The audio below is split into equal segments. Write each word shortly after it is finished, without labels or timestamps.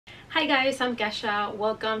Hi guys, I'm Kesha.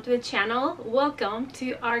 Welcome to the channel. Welcome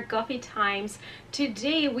to our coffee times.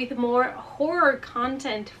 Today with more horror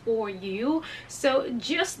content for you. So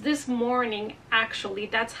just this morning, actually,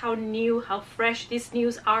 that's how new, how fresh these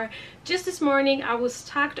news are. Just this morning, I was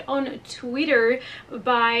tagged on Twitter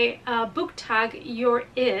by book tag You're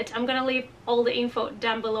It. I'm gonna leave all the info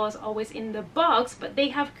down below as always in the box, but they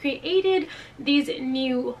have created this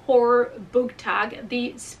new horror book tag,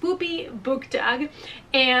 the Spoopy book tag,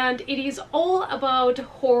 and it is all about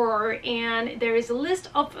horror, and there is a list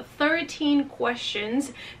of 13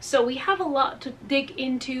 questions, so we have a lot to dig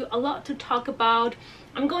into, a lot to talk about.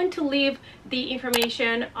 I'm going to leave the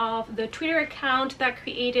information of the Twitter account that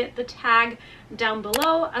created the tag down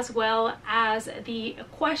below, as well as the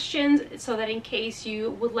questions, so that in case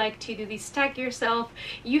you would like to do this tag yourself,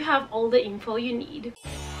 you have all the info you need.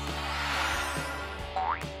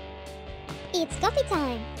 It's coffee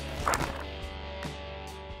time!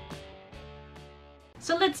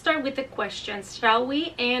 So let's start with the questions, shall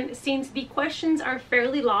we? And since the questions are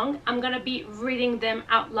fairly long, I'm gonna be reading them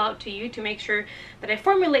out loud to you to make sure that I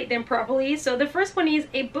formulate them properly. So the first one is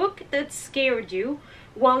a book that scared you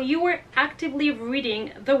while you were actively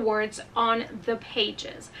reading the words on the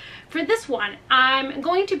pages. For this one, I'm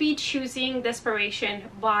going to be choosing Desperation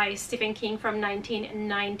by Stephen King from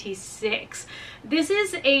 1996. This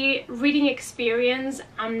is a reading experience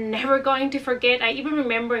I'm never going to forget. I even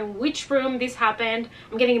remember in which room this happened.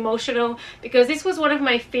 I'm getting emotional because this was one of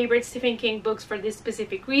my favorite Stephen King books for this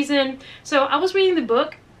specific reason. So I was reading the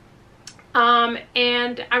book,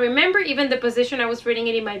 and I remember even the position I was reading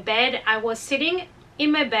it in my bed. I was sitting in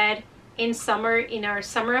my bed in summer, in our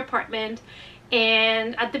summer apartment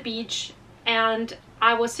and at the beach, and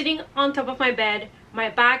I was sitting on top of my bed. My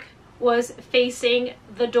back was facing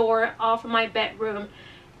the door of my bedroom,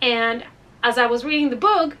 and as I was reading the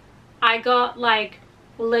book, I got like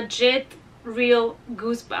legit real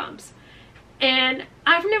goosebumps. And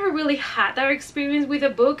I've never really had that experience with a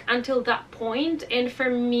book until that point, and for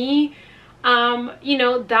me, you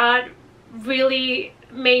know, that really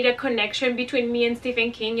made a connection between me and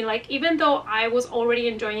Stephen King. Like, even though I was already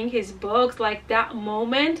enjoying his books, like that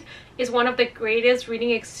moment is one of the greatest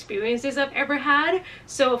reading experiences I've ever had.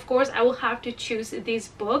 So of course I will have to choose this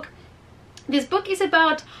book. This book is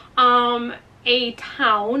about a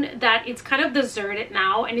town that it's kind of deserted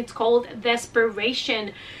now, and it's called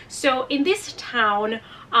Desperation. So in this town,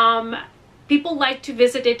 people like to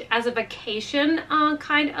visit it as a vacation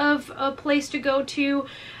kind of a place to go to.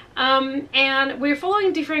 And we're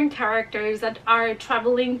following different characters that are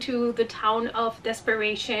traveling to the town of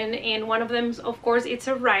Desperation, and one of them, of course, it's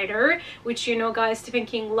a writer, which, you know guys, Stephen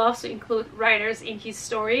King loves to include writers in his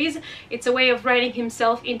stories. It's a way of writing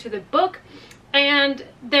himself into the book. And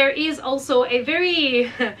there is also a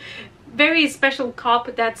very very special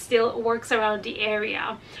cop that still works around the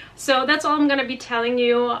area. So that's all I'm gonna be telling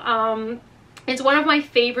you. It's one of my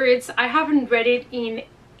favorites. I haven't read it in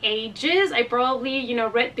ages. I probably, you know,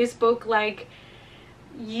 read this book like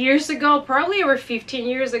years ago, probably over 15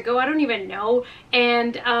 years ago, I don't even know.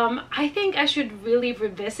 And I think I should really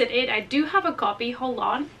revisit it. I do have a copy, hold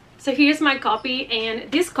on. So here's my copy,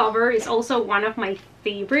 and this cover is also one of my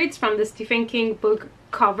favorites from the Stephen King book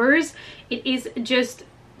covers. It is just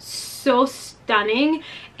so stunning,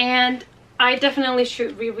 and I definitely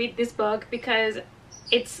should reread this book because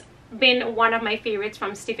it's been one of my favorites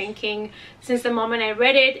from Stephen King since the moment I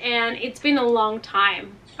read it, and it's been a long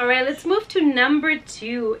time. All right, let's move to number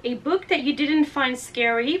 2, a book that you didn't find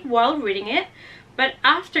scary while reading it, but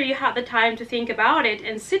after you had the time to think about it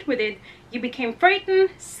and sit with it, you became frightened,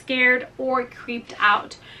 scared, or creeped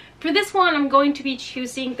out. For this one, I'm going to be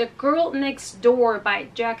choosing The Girl Next Door by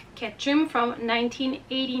Jack Ketchum from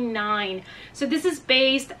 1989. So this is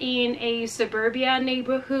based in a suburbia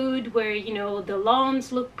neighborhood where, you know, the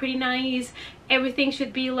lawns look pretty nice. Everything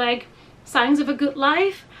should be like signs of a good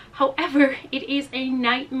life. However, it is a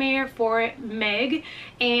nightmare for Meg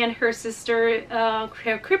and her sister,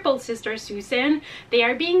 her crippled sister Susan. They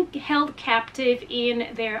are being held captive in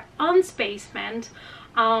their aunt's basement.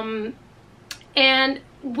 And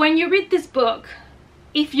when you read this book,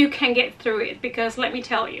 if you can get through it, because let me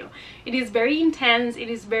tell you, it is very intense, it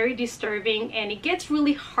is very disturbing, and it gets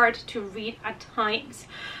really hard to read at times.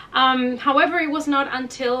 However, it was not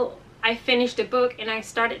until I finished the book and I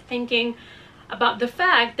started thinking about the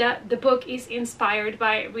fact that the book is inspired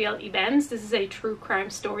by real events. This is a true crime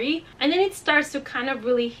story, and then it starts to kind of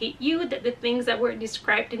really hit you that the things that were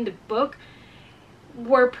described in the book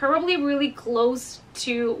were probably really close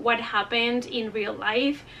to what happened in real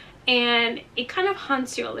life, and it kind of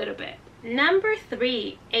haunts you a little bit. Number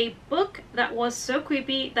 3, a book that was so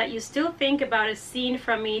creepy that you still think about a scene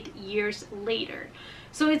from it years later.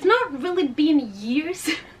 So it's not really been years,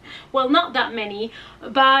 well, not that many,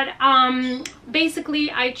 but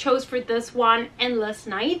basically I chose for this one Endless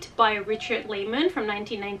Night by Richard Lehman from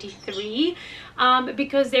 1993,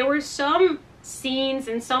 because there were some scenes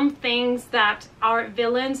and some things that our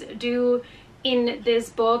villains do in this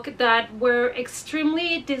book that were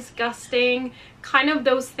extremely disgusting, kind of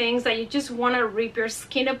those things that you just want to rip your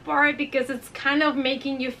skin apart because it's kind of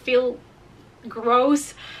making you feel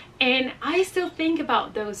gross. And I still think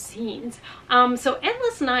about those scenes. So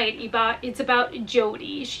Endless Night, it's about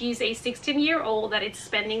Jody. She's a 16-year-old that is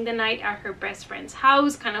spending the night at her best friend's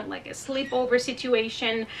house, kind of like a sleepover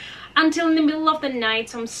situation, until in the middle of the night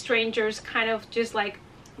some strangers kind of just like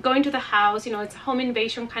go into the house. You know, it's a home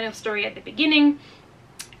invasion kind of story at the beginning,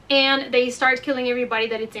 and they start killing everybody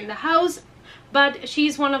that is in the house, but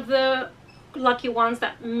she's one of the lucky ones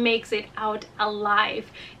that makes it out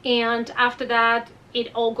alive. And after that, it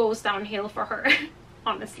all goes downhill for her,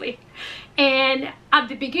 honestly. And at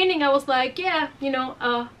the beginning I was like, yeah, you know,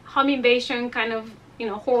 a home invasion kind of, you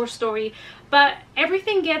know, horror story, but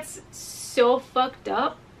everything gets so fucked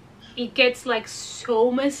up, it gets like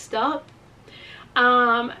so messed up,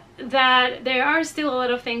 that there are still a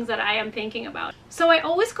lot of things that I am thinking about. So I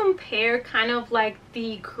always compare kind of like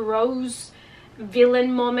the gross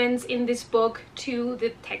villain moments in this book to the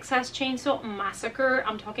Texas Chainsaw Massacre.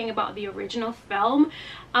 I'm talking about the original film,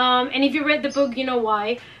 and if you read the book, you know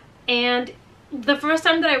why. And the first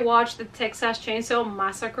time that I watched the Texas Chainsaw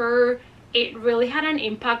Massacre, it really had an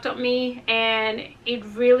impact on me, and it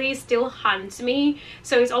really still haunts me.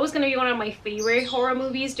 So it's always going to be one of my favorite horror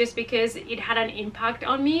movies just because it had an impact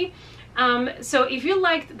on me. So if you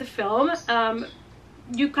liked the film,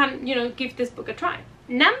 you can, you know, give this book a try.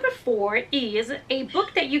 Number 4 is a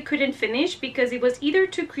book that you couldn't finish because it was either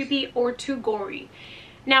too creepy or too gory.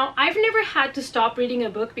 Now, I've never had to stop reading a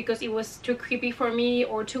book because it was too creepy for me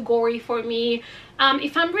or too gory for me.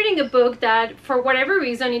 If I'm reading a book that, for whatever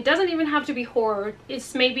reason, it doesn't even have to be horror,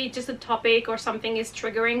 it's maybe just a topic or something is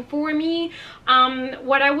triggering for me,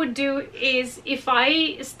 what I would do is, if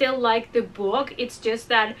I still like the book, it's just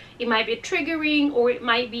that it might be triggering or it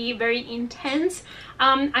might be very intense,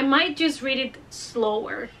 I might just read it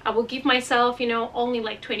slower. I will give myself, you know, only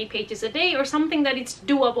like 20 pages a day or something that it's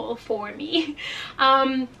doable for me.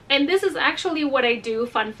 And this is actually what I do,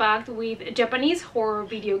 fun fact, with Japanese horror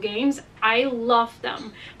video games. I love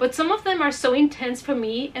them, but some of them are so intense for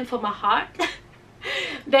me and for my heart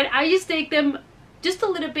that I just take them just a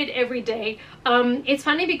little bit every day. It's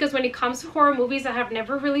funny because when it comes to horror movies, I have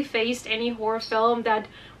never really faced any horror film that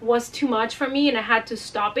was too much for me and I had to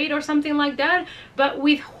stop it or something like that. But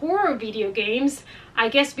with horror video games, I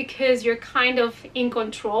guess because you're kind of in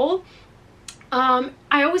control, I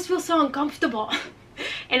always feel so uncomfortable.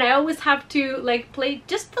 And I always have to like play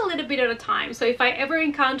just a little bit at a time. So if I ever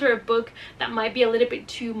encounter a book that might be a little bit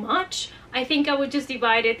too much, I think I would just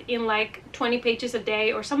divide it in like 20 pages a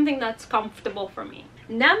day or something that's comfortable for me.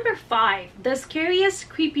 Number 5, the scariest,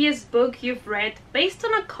 creepiest book you've read based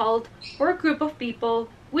on a cult or a group of people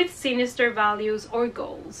with sinister values or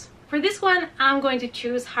goals. For this one, I'm going to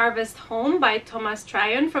choose Harvest Home by Thomas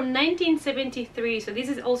Tryon from 1973. So this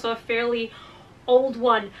is also a fairly old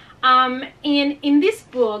one. And in this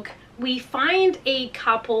book, we find a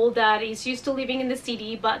couple that is used to living in the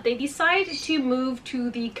city, but they decide to move to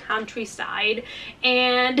the countryside,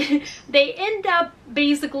 and they end up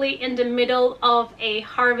basically in the middle of a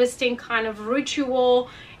harvesting kind of ritual,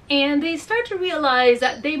 and they start to realize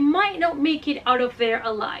that they might not make it out of there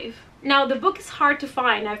alive. Now, the book is hard to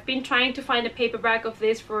find. I've been trying to find a paperback of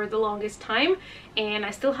this for the longest time, and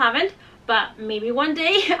I still haven't, but maybe one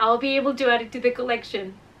day I'll be able to add it to the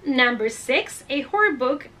collection. Number 6, a horror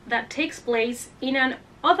book that takes place in an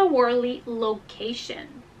otherworldly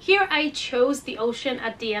location. Here I chose The Ocean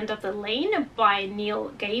at the End of the Lane by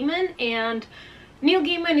Neil Gaiman, and Neil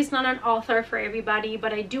Gaiman is not an author for everybody,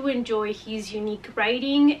 but I do enjoy his unique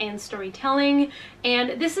writing and storytelling,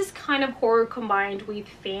 and this is kind of horror combined with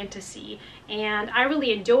fantasy, and I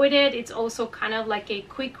really enjoyed it. It's also kind of like a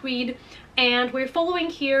quick read, and we're following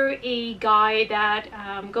here a guy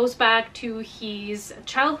that goes back to his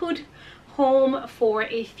childhood home for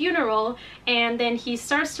a funeral, and then he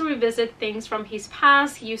starts to revisit things from his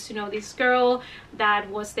past. He used to know this girl that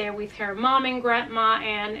was there with her mom and grandma,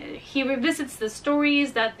 and he revisits the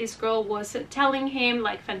stories that this girl was telling him,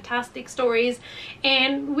 like fantastic stories,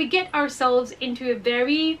 and we get ourselves into a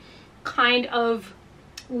very kind of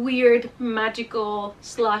weird magical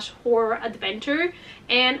slash horror adventure,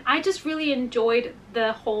 and I just really enjoyed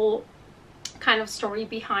the whole kind of story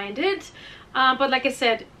behind it. But like I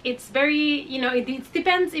said, it's very, you know, it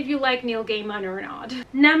depends if you like Neil Gaiman or not.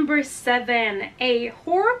 Number 7, a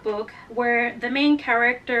horror book where the main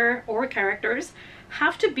character or characters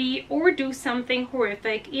have to be or do something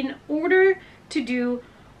horrific in order to do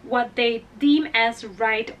what they deem as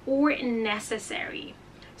right or necessary.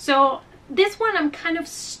 So this one I'm kind of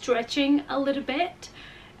stretching a little bit.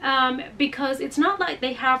 Because it's not like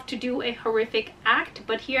they have to do a horrific act,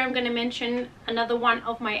 but here I'm going to mention another one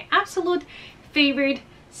of my absolute favorite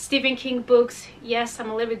Stephen King books. Yes, I'm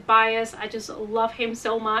a little bit biased, I just love him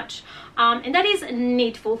so much, and that is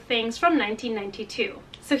Needful Things from 1992.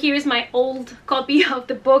 So here's my old copy of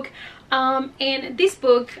the book, and this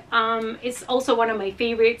book is also one of my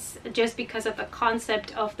favorites just because of the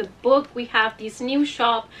concept of the book. We have this new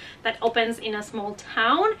shop that opens in a small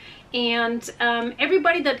town, and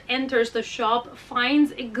everybody that enters the shop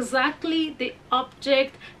finds exactly the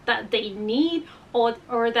object that they need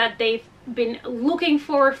or that they've been looking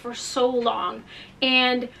for so long,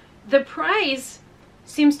 and the price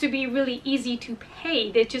seems to be really easy to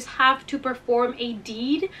pay. They just have to perform a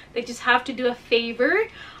deed, they just have to do a favor,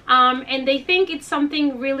 and they think it's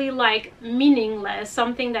something really like meaningless,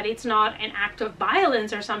 something that it's not an act of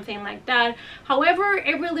violence or something like that. However,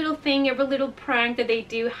 every little thing, every little prank that they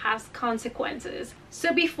do has consequences.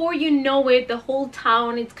 So before you know it, the whole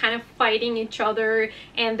town is kind of fighting each other,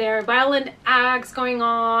 and there are violent acts going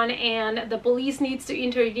on, and the police needs to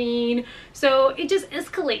intervene. So it just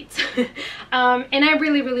escalates. And I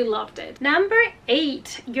really loved it. Number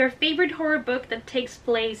 8, your favorite horror book that takes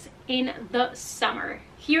place in the summer.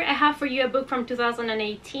 Here I have for you a book from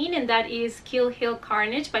 2018, and that is Kill Hill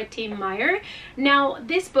Carnage by Tim Meyer. Now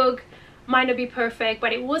this book might not be perfect,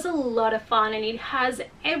 but it was a lot of fun, and it has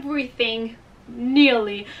everything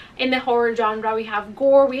nearly in the horror genre. We have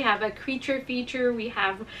gore, we have a creature feature, we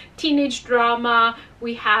have teenage drama,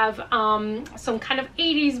 we have some kind of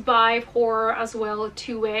 80s vibe horror as well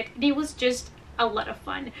to it. It was just a lot of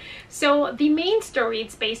fun. So the main story,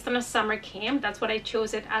 it's based on a summer camp. That's what I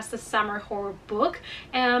chose it as the summer horror book.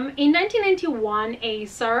 In 1991, a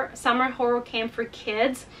summer horror camp for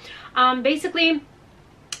kids. Basically,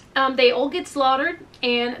 they all get slaughtered,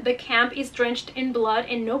 and the camp is drenched in blood,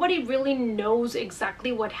 and nobody really knows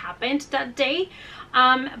exactly what happened that day.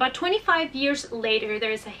 But 25 years later,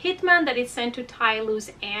 there is a hitman that is sent to tie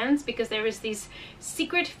loose ends because there is this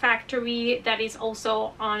secret factory that is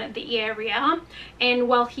also on the area. And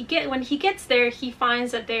when he gets there, he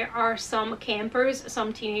finds that there are some campers,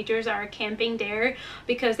 some teenagers are camping there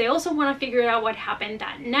because they also want to figure out what happened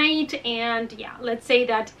that night. And yeah, let's say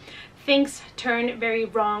that things turn very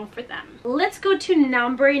wrong for them. Let's go to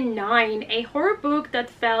number 9, a horror book that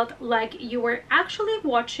felt like you were actually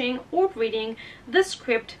watching or reading the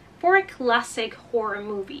script for a classic horror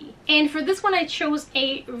movie. And for this one, I chose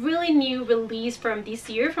a really new release from this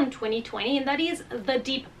year, from 2020, and that is The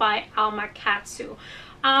Deep by Alma Katsu.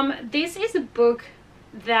 This is a book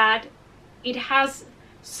that it has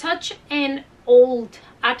such an old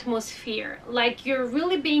atmosphere, like you're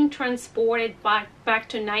really being transported back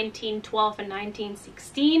to 1912 and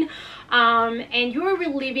 1916, and you're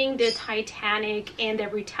reliving the Titanic and the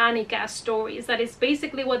Britannica stories. That is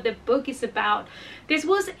basically what the book is about. This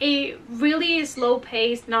was a really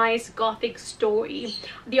slow-paced, nice gothic story.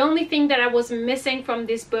 The only thing that I was missing from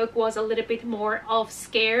this book was a little bit more of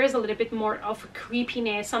scares, a little bit more of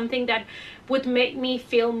creepiness, something that would make me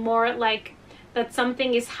feel more like that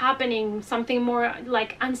something is happening, something more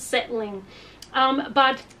like unsettling.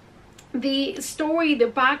 But the story, the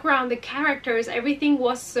background, the characters, everything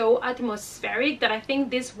was so atmospheric that I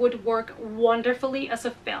think this would work wonderfully as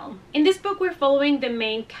a film. In this book, we're following the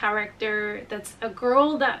main character. That's a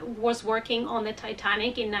girl that was working on the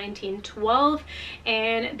Titanic in 1912,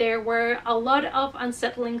 and there were a lot of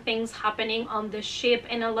unsettling things happening on the ship,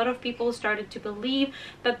 and a lot of people started to believe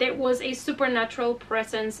that there was a supernatural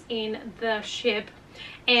presence in the ship.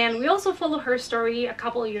 And we also follow her story a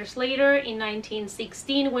couple of years later in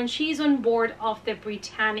 1916 when she's on board of the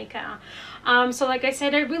Britannica. So like I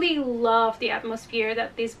said, I really love the atmosphere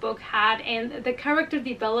that this book had, and the character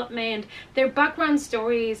development, their background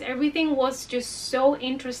stories, everything was just so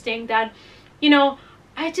interesting that, you know,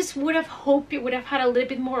 I just would have hoped it would have had a little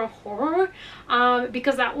bit more of horror,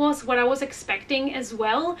 because that was what I was expecting as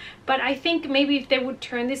well. But I think maybe if they would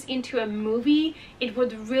turn this into a movie, it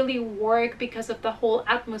would really work because of the whole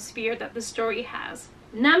atmosphere that the story has.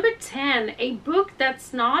 Number 10, a book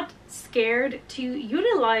that's not scared to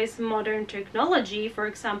utilize modern technology, for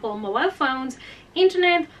example, mobile phones,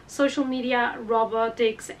 internet, social media,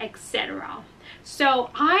 robotics, etc. So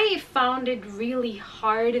I found it really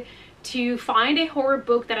hard to find a horror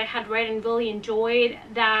book that I had read and really enjoyed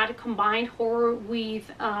that combined horror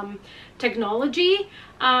with technology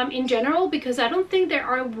in general, because I don't think there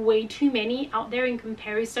are way too many out there in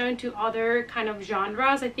comparison to other kind of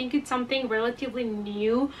genres. I think it's something relatively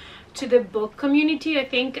new to the book community. I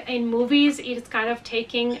think in movies it's kind of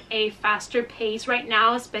taking a faster pace right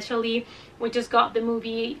now, especially we just got the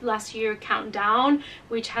movie last year, Countdown,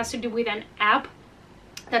 which has to do with an app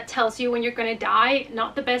that tells you when you're gonna die.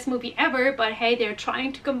 Not the best movie ever, but hey, they're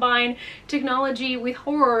trying to combine technology with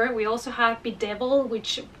horror. We also have Bedevil,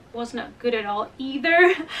 which was not good at all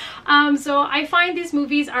either. So I find these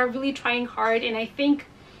movies are really trying hard, and I think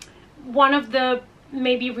one of the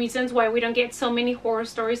maybe reasons why we don't get so many horror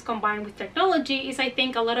stories combined with technology is I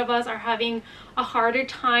think a lot of us are having a harder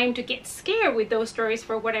time to get scared with those stories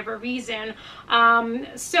for whatever reason.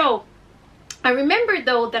 So I remember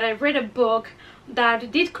though that I read a book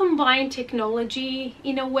that did combine technology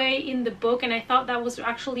in a way in the book, and I thought that was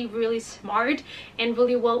actually really smart and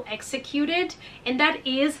really well executed, and that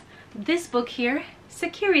is this book here,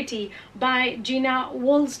 Security by Gina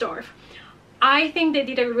Wolsdorf. I think they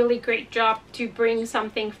did a really great job to bring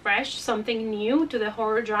something fresh, something new to the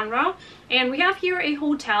horror genre. And we have here a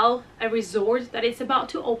hotel, a resort that is about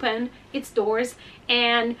to open its doors,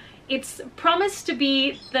 and it's promised to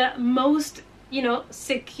be the most, you know,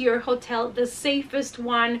 secure hotel, the safest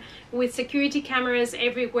one, with security cameras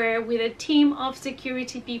everywhere, with a team of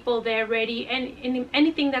security people there ready and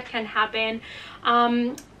anything that can happen.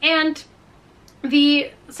 And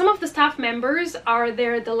some of the staff members are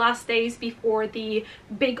there the last days before the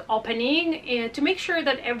big opening to make sure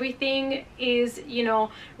that everything is, you know,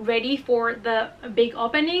 ready for the big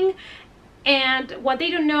opening. And what they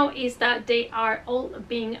don't know is that they are all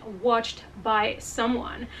being watched by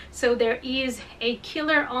someone. So there is a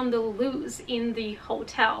killer on the loose in the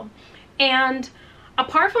hotel. And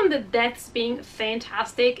apart from the deaths being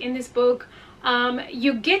fantastic in this book,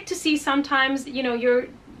 you get to see sometimes, you know,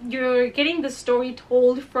 you're getting the story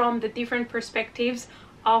told from the different perspectives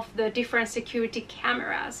of the different security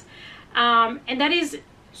cameras. And that is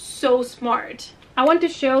so smart. I want to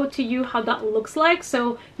show to you how that looks like.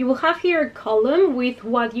 So you will have here a column with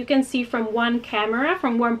what you can see from one camera,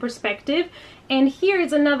 from one perspective, and here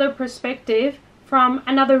is another perspective from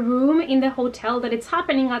another room in the hotel that it's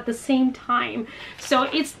happening at the same time. So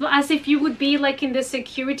it's as if you would be like in the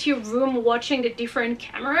security room watching the different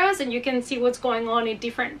cameras, and you can see what's going on in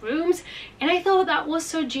different rooms. And I thought that was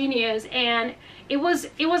so genius, and it was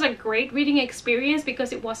a great reading experience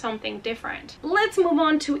because it was something different. Let's move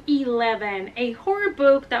on to 11, a horror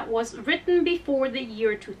book that was written before the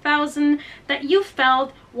year 2000 that you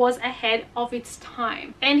felt was ahead of its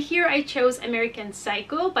time. And here I chose American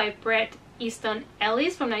Psycho by Bret Easton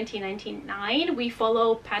Ellis from 1999. We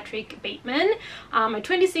follow Patrick Bateman, a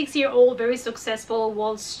 26-year-old very successful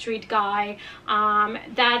Wall Street guy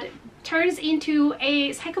that turns into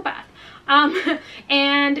a psychopath.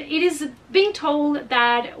 And it is being told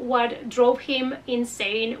that what drove him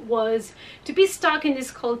insane was to be stuck in this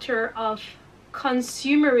culture of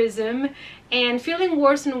consumerism and feeling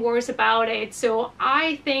worse and worse about it. So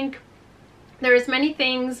I think there's many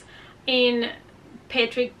things in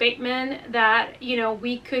Patrick Bateman that, you know,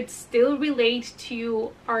 we could still relate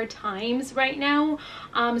to our times right now,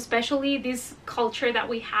 especially this culture that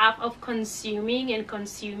we have of consuming,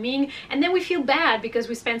 and then we feel bad because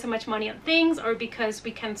we spend so much money on things, or because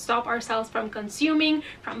we can't stop ourselves from consuming,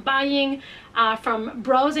 from buying, from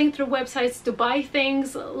browsing through websites to buy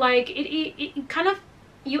things. Like it kind of,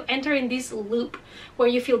 you enter in this loop where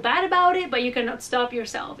you feel bad about it, but you cannot stop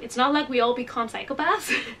yourself. It's not like we all become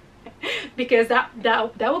psychopaths. Because that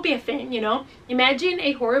would be a thing, you know. Imagine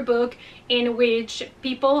a horror book in which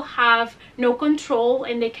people have no control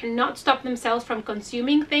and they cannot stop themselves from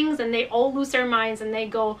consuming things, and they all lose their minds and they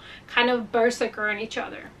go kind of berserker on each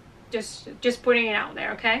other. Just putting it out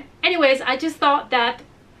there, okay? Anyways, I just thought that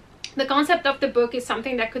the concept of the book is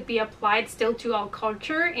something that could be applied still to our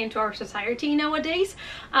culture and to our society nowadays.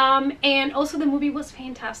 And also the movie was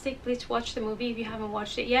fantastic. Please watch the movie if you haven't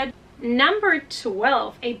watched it yet. Number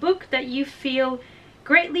 12, a book that you feel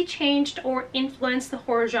greatly changed or influenced the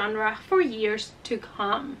horror genre for years to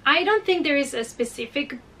come. I don't think there is a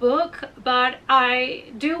specific book, but I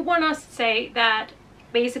do want to say that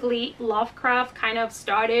basically Lovecraft kind of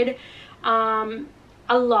started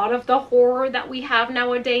a lot of the horror that we have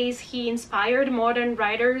nowadays. He inspired modern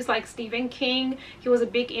writers like Stephen King. He was a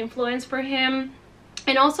big influence for him.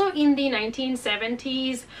 And also in the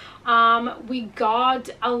 1970s, We got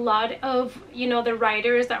a lot of, you know, the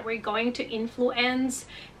writers that were going to influence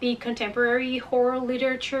the contemporary horror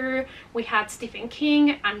literature. We had Stephen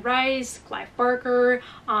King, Anne Rice, Clive Barker,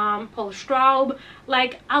 Paul Straub,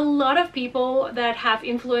 like a lot of people that have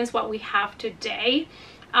influenced what we have today.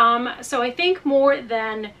 So I think more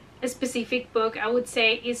than a specific book, I would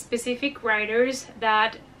say is specific writers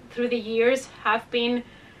that through the years have been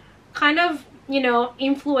kind of, you know,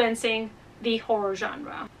 influencing the horror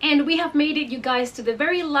genre. And we have made it, you guys, to the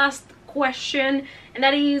very last question, and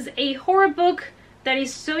that is a horror book that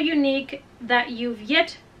is so unique that you've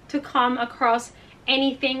yet to come across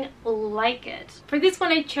anything like it. For this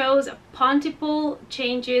one I chose Pontypool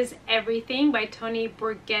Changes Everything by Tony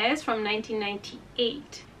Burgess from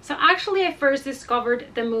 1998. So actually I first discovered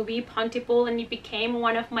the movie Pontypool and it became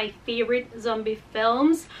one of my favorite zombie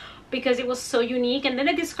films because it was so unique, and then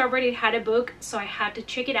I discovered it had a book, so I had to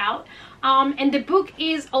check it out. And the book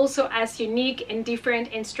is also as unique and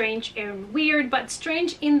different and strange and weird, but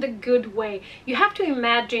strange in the good way. You have to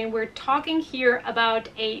imagine we're talking here about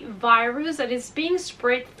a virus that is being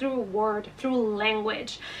spread through word, through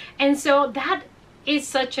language. And so that is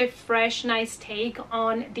such a fresh, nice take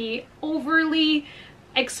on the overly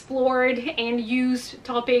explored and used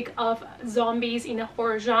topic of zombies in the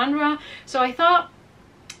horror genre. So I thought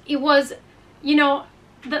it was, you know,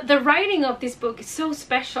 the writing of this book is so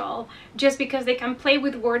special just because they can play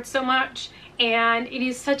with words so much, and it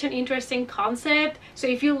is such an interesting concept. So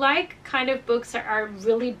if you like kind of books that are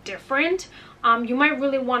really different, you might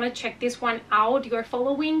really want to check this one out. You're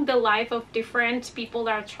following the life of different people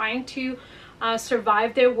that are trying to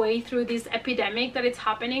survive their way through this epidemic that is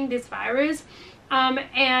happening, this virus.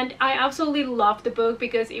 And I absolutely loved the book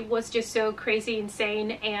because it was just so crazy,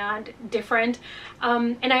 insane, and different.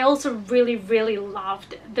 And I also really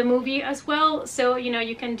loved the movie as well. So, you know,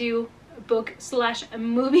 you can do book slash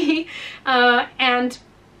movie. And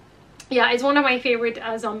yeah, it's one of my favorite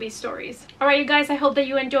zombie stories. Alright, you guys, I hope that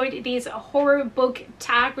you enjoyed this horror book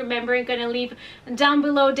tag. Remember, I'm gonna leave down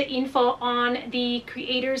below the info on the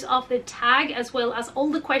creators of the tag, as well as all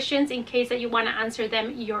the questions in case that you want to answer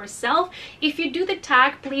them yourself. If you do the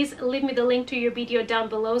tag, please leave me the link to your video down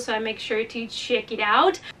below so I make sure to check it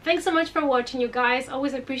out. Thanks so much for watching, you guys.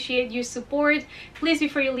 Always appreciate your support. Please,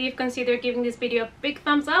 before you leave, consider giving this video a big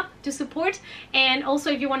thumbs up to support. And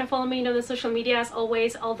also, if you want to follow me on the social media, as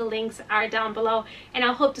always, all the links are down below, and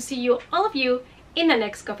I'll hope to see you, all of you, in the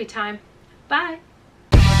next coffee time. Bye.